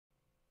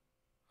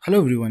Hello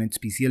everyone, it's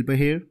PC Helper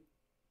here.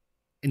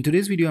 In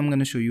today's video, I'm going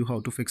to show you how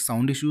to fix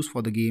sound issues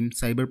for the game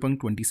Cyberpunk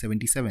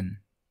 2077.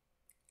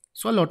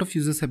 So a lot of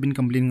users have been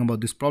complaining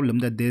about this problem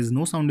that there is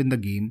no sound in the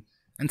game,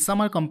 and some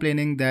are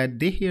complaining that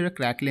they hear a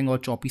crackling or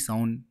choppy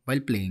sound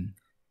while playing.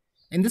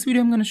 In this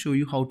video, I'm going to show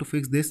you how to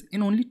fix this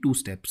in only 2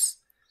 steps.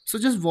 So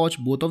just watch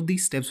both of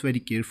these steps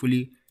very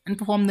carefully and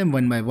perform them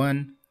one by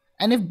one.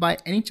 And if by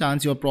any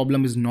chance your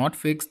problem is not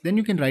fixed, then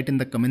you can write in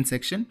the comment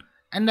section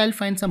and I'll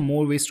find some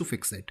more ways to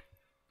fix it.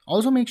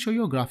 Also make sure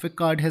your graphic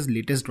card has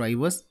latest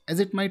drivers,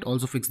 as it might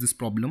also fix this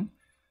problem.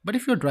 But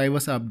if your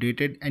drivers are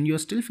updated and you are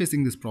still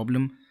facing this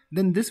problem,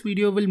 then this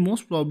video will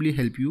most probably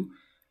help you.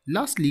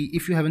 Lastly,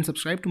 if you haven't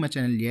subscribed to my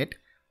channel yet,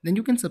 then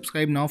you can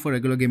subscribe now for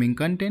regular gaming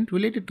content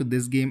related to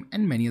this game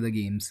and many other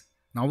games.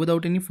 Now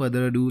without any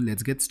further ado,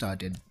 let's get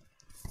started.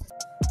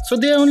 So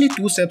there are only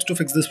 2 steps to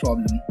fix this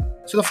problem.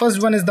 So the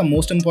first one is the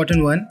most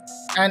important one,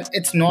 and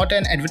it's not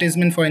an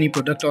advertisement for any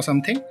product or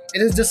something.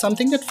 It is just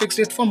something that fixed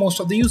it for most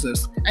of the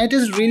users, and it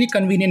is really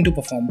convenient to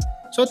perform.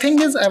 So the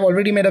thing is, I've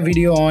already made a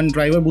video on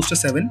Driver Booster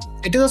 7.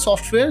 It is a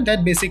software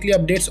that basically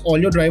updates all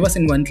your drivers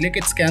in one click.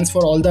 It scans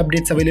for all the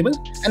updates available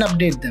and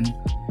update them.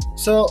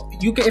 So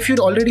if you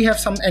already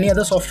have any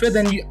other software,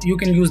 then you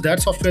can use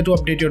that software to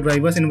update your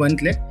drivers in one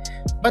click.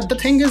 But the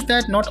thing is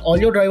that not all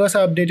your drivers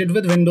are updated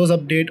with Windows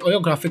Update or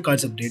your graphic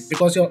cards update,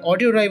 because your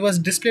audio drivers,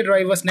 display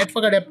drivers,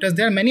 network adapters,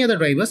 there are many other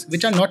drivers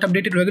which are not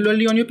updated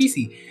regularly on your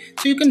PC.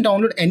 So you can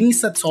download any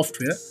such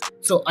software.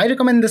 So I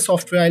recommend this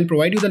software. I'll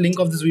provide you the link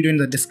of this video in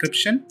the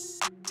description.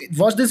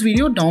 Watch this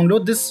video,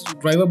 download this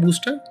driver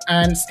booster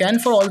and scan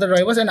for all the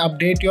drivers and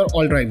update your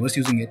all drivers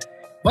using it.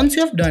 Once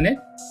you have done it,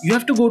 you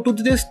have to go to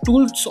this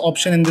tools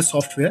option in this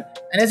software,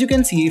 and as you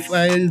can see, if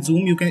I'll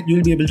zoom,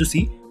 you'll be able to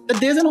see that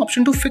there's an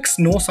option to fix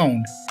no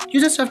sound. You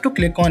just have to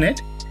click on it,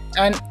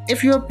 and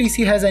if your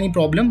PC has any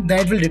problem, then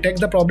it will detect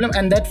the problem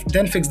and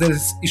then fix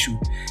this issue.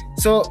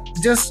 So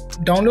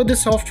just download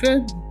this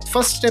software.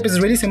 First step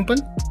is really simple,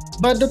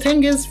 but the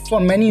thing is,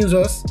 for many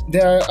users,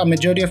 there are a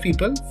majority of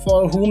people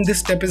for whom this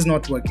step is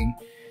not working.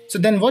 So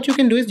then what you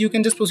can do is you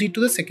can just proceed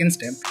to the second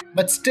step.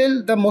 But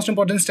still, the most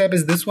important step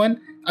is this one.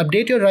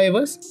 Update your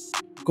drivers,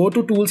 go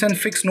to tools and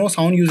fix no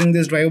sound using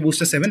this Driver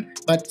Booster 7.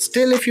 But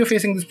still, if you're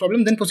facing this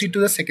problem, then proceed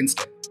to the second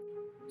step.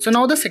 So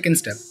now the second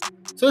step.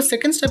 So the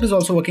second step is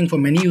also working for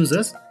many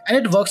users, and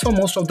it works for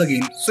most of the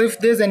games. So if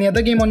there's any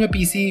other game on your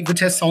PC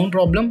which has sound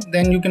problem,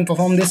 then you can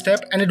perform this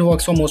step and it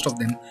works for most of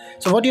them.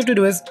 So what you have to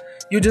do is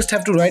you just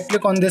have to right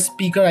click on this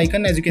speaker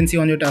icon, as you can see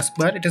on your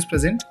taskbar, it is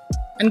present,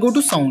 and go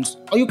to sounds,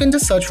 or you can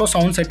just search for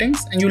sound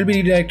settings and you will be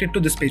redirected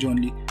to this page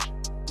only.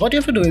 What you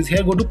have to do is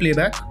here go to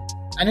playback,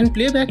 and in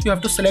playback you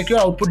have to select your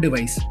output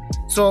device.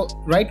 So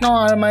right now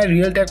are my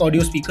Realtek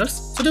audio speakers,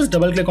 so just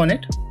double click on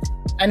it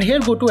and here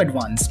go to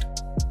advanced.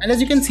 And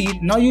as you can see,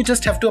 now you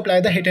just have to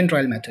apply the hit and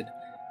trial method.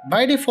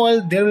 By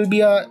default, there will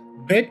be a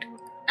bit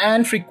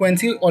and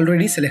frequency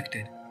already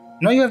selected.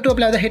 Now you have to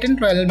apply the hit and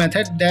trial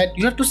method, that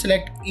you have to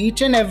select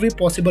each and every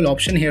possible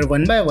option here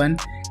one by one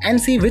and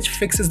see which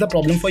fixes the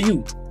problem for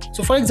you.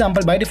 So for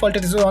example, by default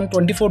it is on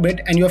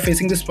 24-bit and you are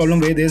facing this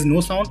problem where there is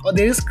no sound or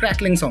there is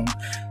crackling sound.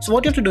 So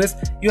what you have to do is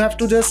you have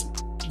to just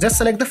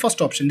select the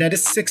first option, that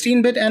is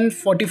 16-bit and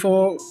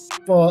 44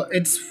 for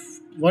it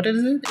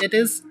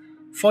is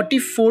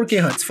 44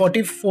 kHz,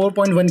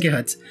 44.1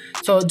 kHz.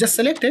 So just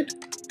select it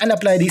and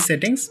apply these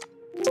settings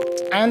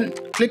and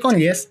click on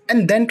yes,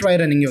 and then try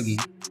running your game.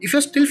 If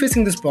you're still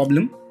facing this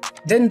problem,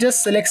 then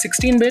just select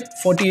 16-bit,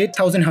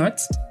 48,000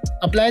 Hz,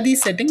 apply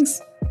these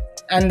settings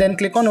and then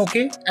click on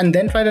OK and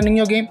then try running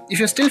your game. If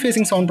you're still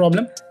facing sound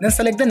problem, then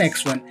select the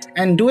next one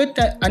and do it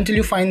until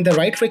you find the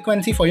right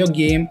frequency for your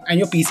game and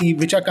your PC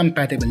which are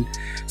compatible.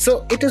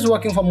 So it is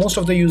working for most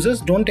of the users.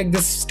 Don't take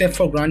this step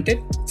for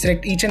granted.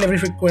 Select each and every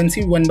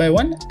frequency one by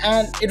one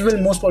and it will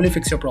most probably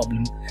fix your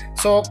problem.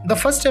 So the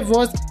first step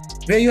was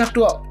where you have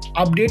to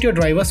update your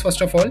drivers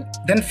first of all,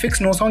 then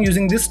fix no sound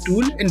using this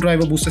tool in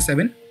Driver Booster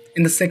 7.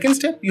 In the second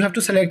step, you have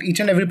to select each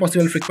and every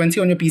possible frequency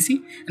on your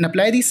PC and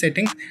apply these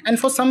settings. And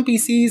for some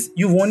PCs,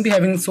 you won't be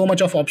having so much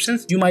of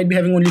options. You might be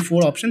having only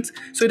 4 options.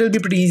 So it will be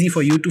pretty easy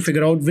for you to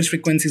figure out which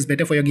frequency is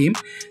better for your game.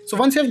 So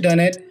once you have done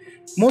it,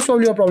 most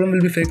probably your problem will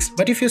be fixed.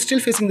 But if you're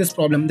still facing this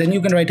problem, then you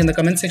can write in the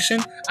comment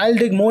section. I'll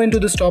dig more into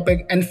this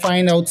topic and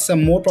find out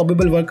some more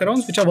probable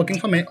workarounds which are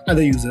working for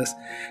other users.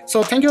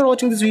 So thank you for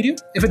watching this video.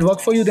 If it worked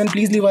for you, then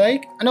please leave a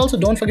like. And also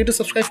don't forget to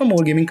subscribe for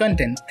more gaming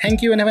content.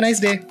 Thank you and have a nice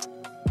day.